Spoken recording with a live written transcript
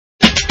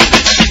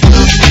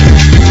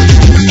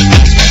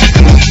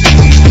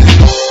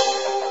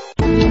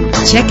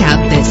Check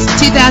out this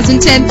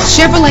 2010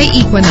 Chevrolet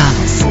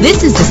Equinox.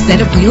 This is the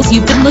set of wheels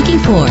you've been looking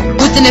for,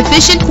 with an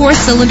efficient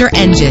 4-cylinder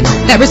engine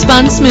that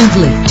responds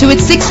smoothly to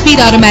its 6-speed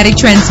automatic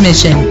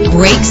transmission.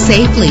 Brake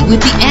safely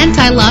with the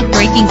anti-lock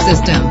braking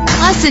system.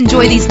 Plus,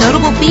 enjoy these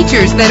notable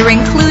features that are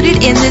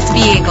included in this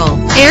vehicle: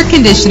 air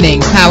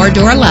conditioning, power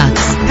door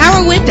locks,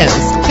 power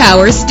windows,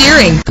 power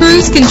steering,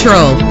 cruise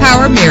control,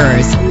 power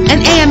mirrors,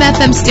 an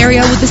AM/FM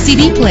stereo with a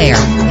CD player.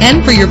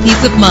 And for your peace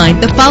of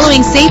mind, the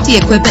following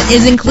safety equipment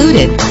is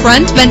included: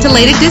 front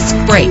ventilated disc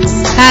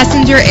brakes,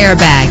 passenger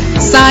airbag,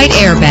 side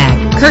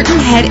airbag, curtain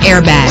head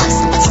airbags,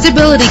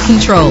 stability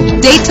control,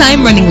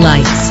 daytime running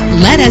lights.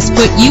 Let us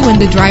put you in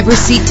the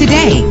driver's seat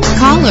today.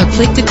 Call or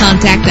click to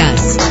contact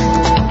us.